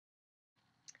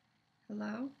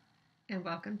Hello and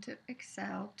welcome to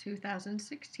Excel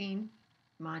 2016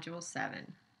 Module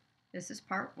 7. This is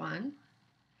Part 1.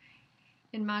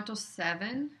 In Module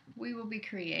 7, we will be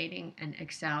creating an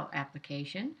Excel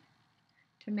application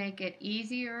to make it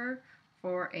easier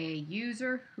for a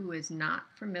user who is not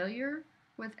familiar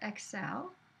with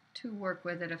Excel to work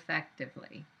with it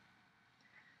effectively.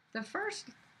 The first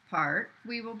part,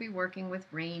 we will be working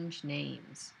with range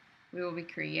names. We will be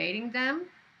creating them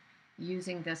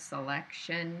using the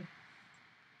selection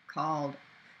called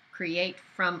Create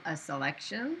from a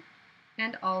Selection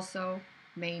and also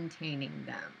maintaining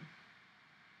them.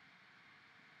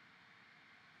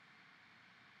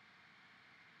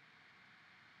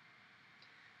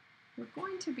 We're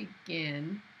going to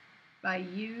begin by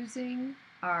using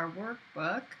our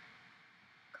workbook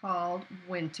called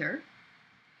Winter.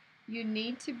 You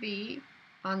need to be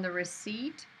on the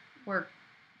receipt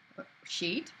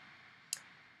worksheet,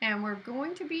 and we're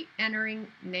going to be entering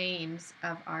names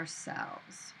of our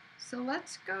cells. So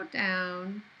let's go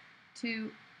down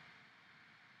to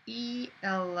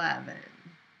E11.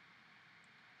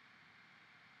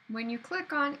 When you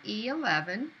click on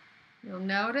E11, you'll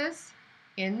notice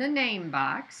in the name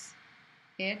box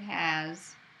it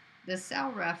has the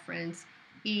cell reference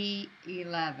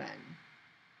E11.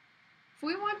 If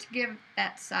we want to give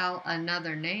that cell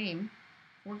another name,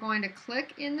 we're going to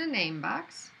click in the name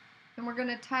box and we're going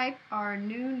to type our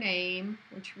new name,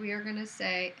 which we are going to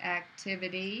say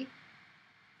Activity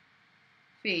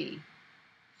Fee.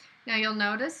 Now you'll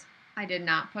notice I did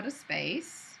not put a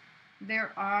space.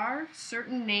 There are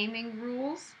certain naming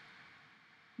rules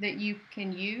that you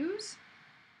can use.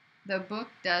 The book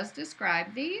does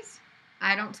describe these.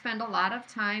 I don't spend a lot of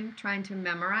time trying to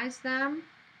memorize them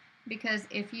because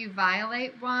if you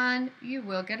violate one, you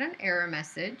will get an error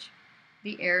message.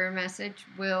 The error message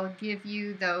will give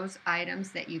you those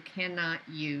items that you cannot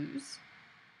use,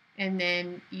 and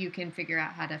then you can figure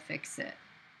out how to fix it.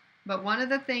 But one of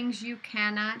the things you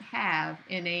cannot have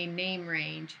in a name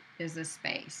range is a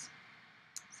space.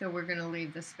 So we're going to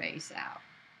leave the space out.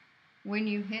 When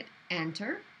you hit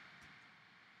enter,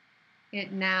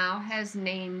 it now has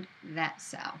named that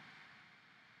cell.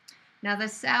 Now the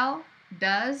cell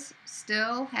does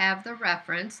still have the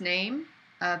reference name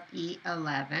of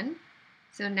E11.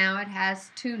 So now it has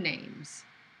two names.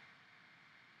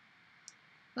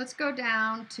 Let's go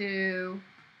down to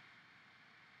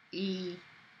E12.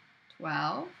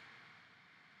 Come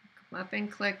up and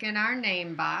click in our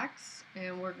name box,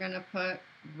 and we're going to put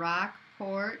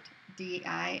Rockport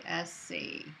DISC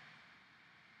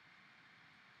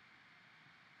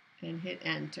and hit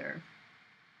enter.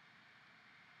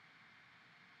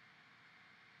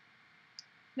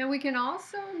 Now we can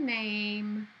also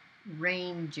name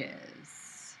ranges.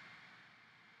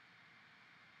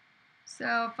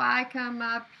 So if I come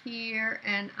up here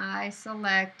and I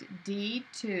select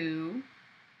D2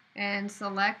 and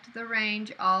select the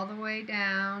range all the way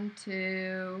down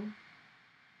to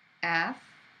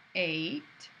F8,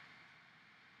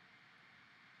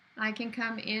 I can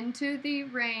come into the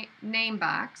name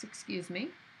box,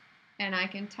 and I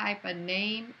can type a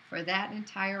name for that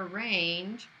entire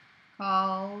range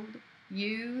called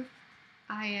Youth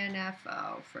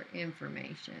INFO for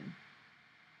information.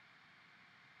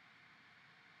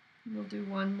 We'll do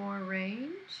one more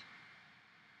range.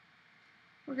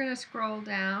 We're going to scroll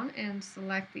down and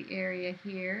select the area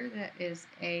here that is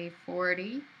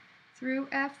A40 through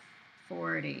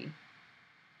F40.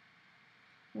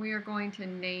 We are going to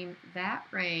name that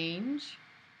range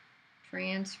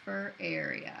Transfer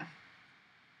Area.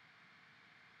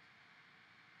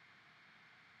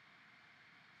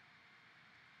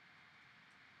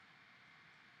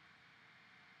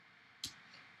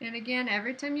 And again,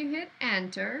 every time you hit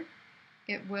enter,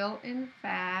 it will in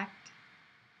fact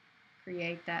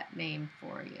create that name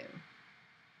for you.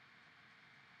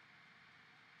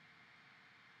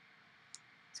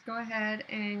 Let's go ahead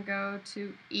and go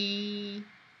to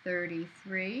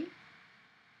E33.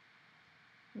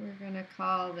 We're going to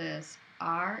call this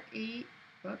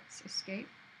escape.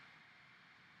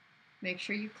 Make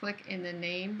sure you click in the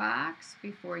name box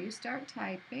before you start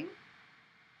typing.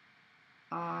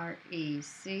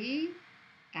 REC,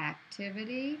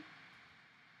 Activity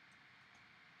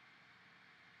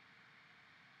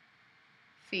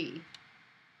Fee.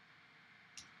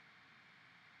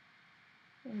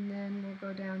 And then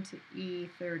we'll go down to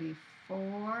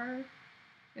E34,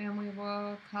 and we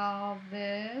will call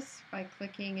this, by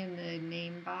clicking in the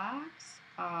name box,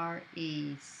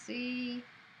 REC,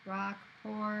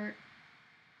 Rockport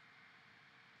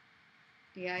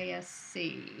DISC.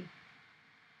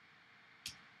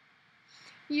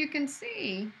 You can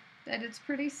see that it's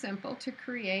pretty simple to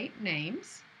create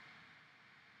names.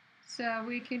 So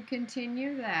we can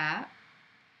continue that.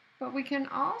 But we can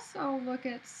also look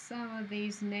at some of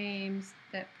these names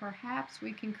that perhaps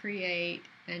we can create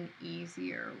an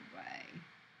easier way.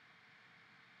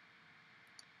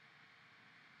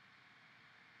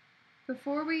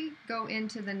 Before we go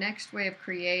into the next way of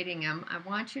creating them, I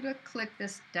want you to click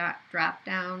this drop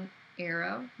down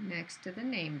arrow next to the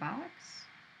name box.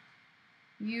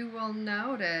 You will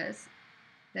notice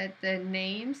that the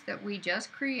names that we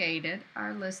just created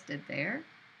are listed there.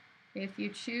 If you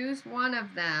choose one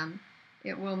of them,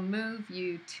 it will move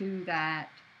you to that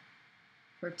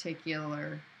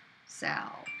particular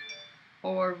cell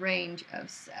or range of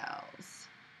cells.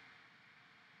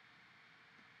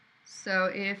 So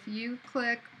if you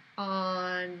click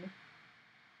on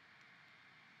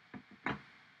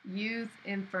youth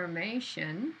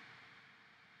information,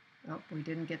 oh, we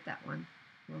didn't get that one.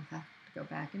 We'll have to go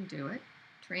back and do it.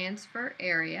 Transfer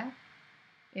area.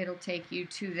 It'll take you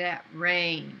to that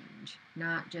range,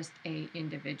 not just an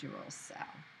individual cell.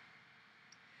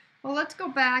 Well, let's go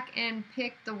back and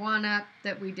pick the one up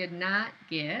that we did not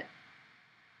get.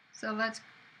 So let's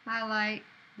highlight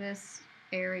this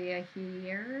area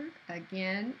here.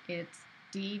 Again, it's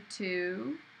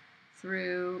D2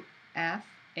 through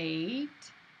F8.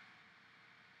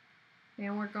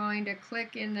 And we're going to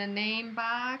click in the name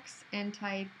box and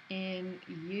type in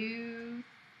youth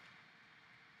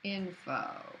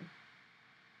info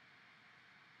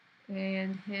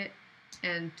and hit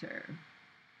enter.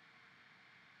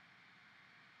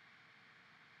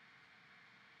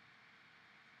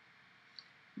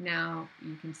 Now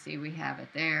you can see we have it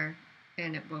there,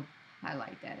 and it will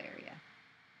highlight that area.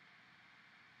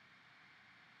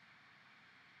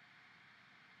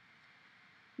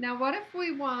 Now what if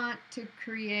we want to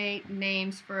create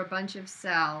names for a bunch of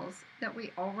cells that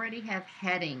we already have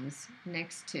headings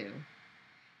next to?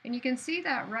 And you can see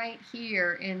that right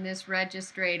here in this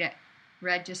registration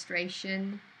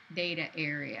data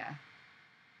area.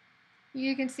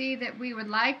 You can see that we would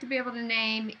like to be able to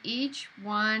name each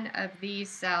one of these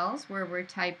cells where we're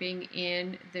typing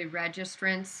in the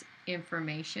registrant's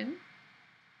information.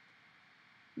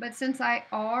 But since I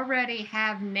already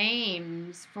have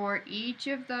names for each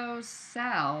of those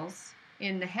cells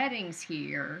in the headings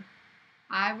here,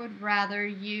 I would rather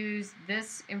use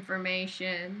this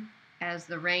information as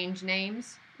the range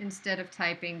names instead of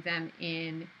typing them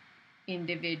in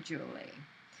individually.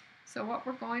 So what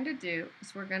we're going to do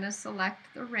is we're going to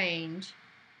select the range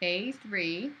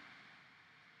A3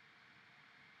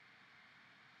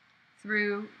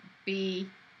 through B12.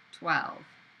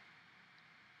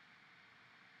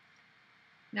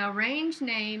 Now range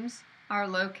names are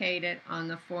located on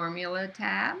the Formula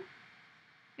tab,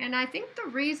 and I think the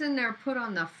reason they're put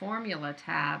on the Formula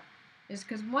tab is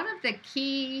because one of the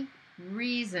key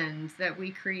reasons that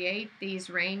we create these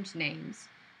range names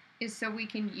is so we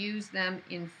can use them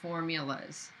in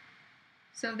formulas.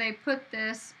 So they put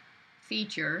this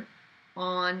feature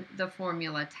on the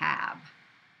Formula tab.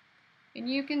 And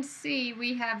you can see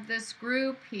we have this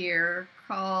group here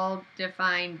called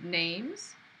Defined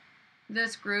Names.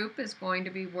 This group is going to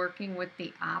be working with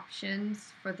the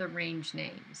options for the range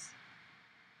names.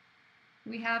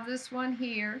 We have this one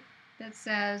here that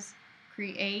says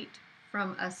Create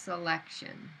from a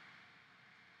Selection.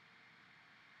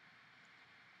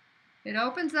 It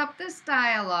opens up this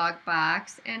dialog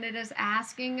box and it is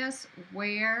asking us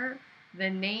where the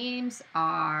names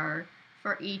are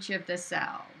for each of the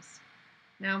cells.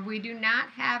 Now we do not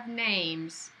have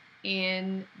names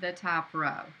in the top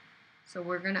row, so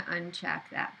we're going to uncheck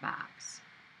that box.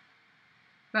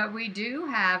 But we do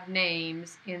have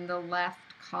names in the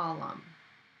left column.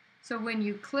 So when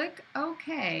you click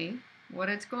OK, what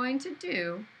it's going to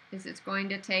do is it's going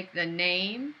to take the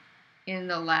name in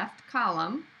the left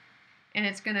column and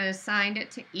it's going to assign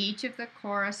it to each of the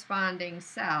corresponding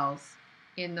cells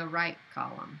in the right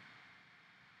column.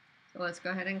 So let's go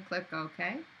ahead and click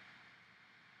OK.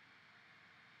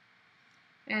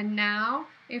 And now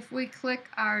if we click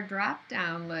our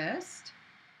drop-down list,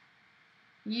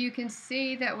 you can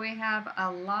see that we have a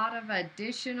lot of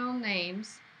additional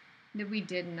names that we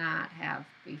did not have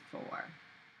before.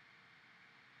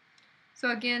 So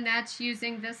again, that's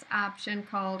using this option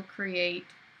called Create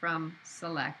from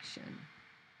Selection.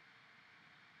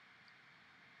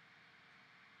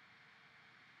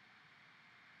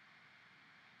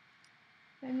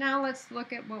 And now let's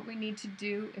look at what we need to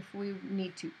do if we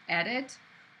need to edit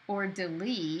or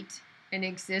delete an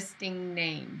existing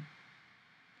name.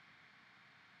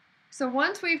 So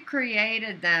once we've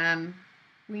created them,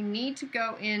 we need to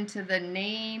go into the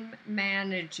Name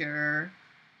Manager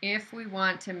if we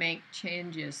want to make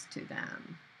changes to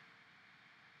them.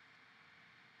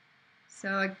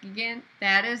 So again,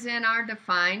 that is in our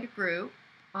defined group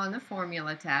on the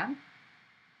Formula tab.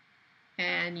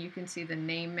 And you can see the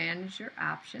Name Manager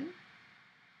option.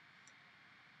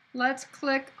 Let's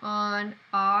click on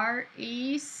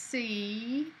REC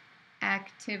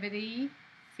Activity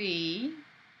Fee.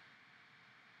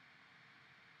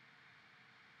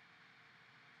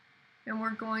 And we're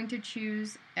going to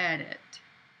choose Edit.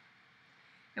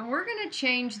 And we're going to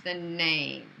change the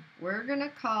name. We're going to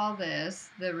call this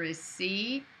the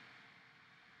Receipt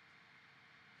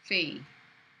Fee.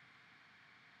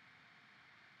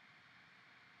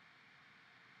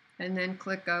 And then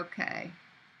click OK.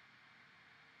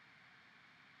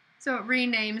 So it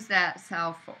renames that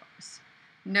cell for us.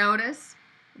 Notice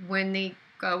when they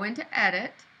go into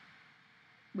Edit,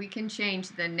 we can change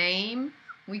the name.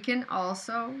 We can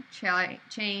also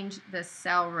change the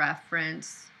cell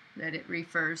reference that it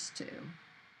refers to.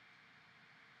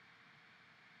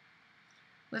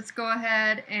 Let's go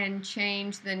ahead and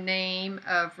change the name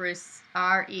of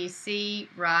REC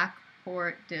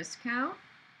Rockport Discount.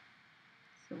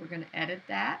 So we're going to edit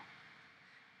that.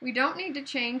 We don't need to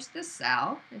change the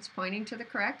cell. It's pointing to the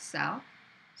correct cell.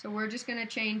 So we're just going to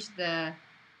change the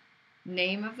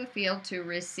name of the field to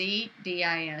Receipt,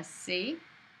 DISC.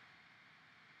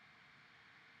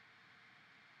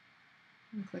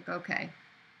 And click OK.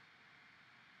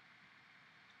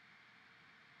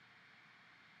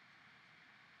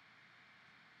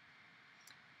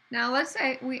 Now let's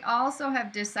say we also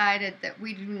have decided that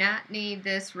we do not need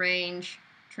this range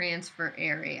transfer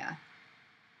area.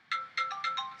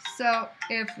 So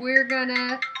if we're going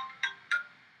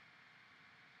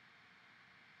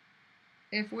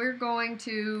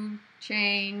to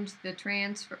change the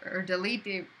transfer or delete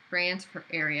the transfer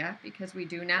area because we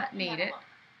do not need it.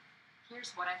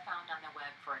 Here's what I found on the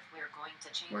web for if we're going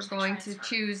to change We're going to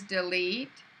choose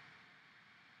delete.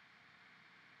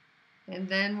 And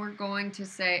then we're going to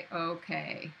say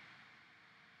OK.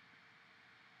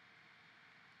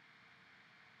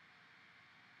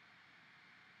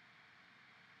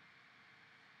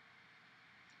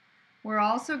 We're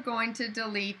also going to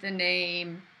delete the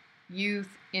name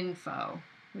Youth Info.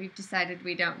 We've decided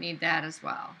we don't need that as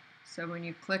well. So when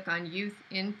you click on Youth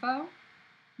Info,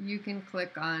 you can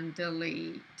click on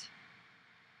Delete.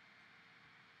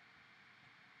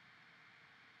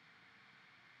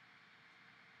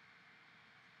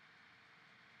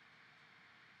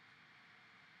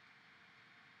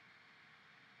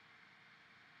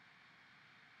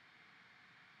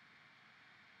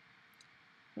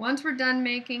 Once we're done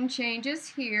making changes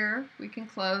here, we can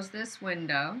close this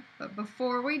window. But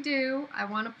before we do, I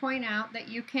want to point out that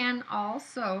you can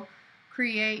also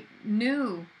create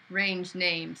new range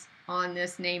names on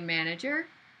this name manager.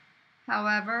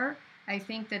 However, I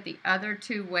think that the other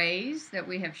two ways that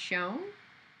we have shown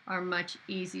are much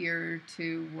easier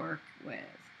to work with.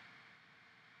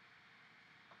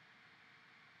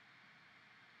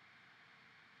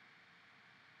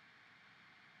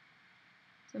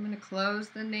 So I'm going to close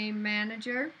the name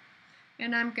manager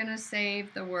and I'm going to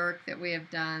save the work that we have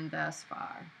done thus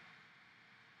far.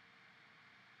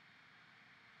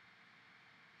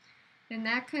 And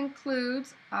that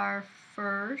concludes our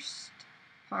first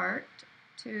part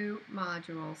to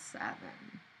Module 7.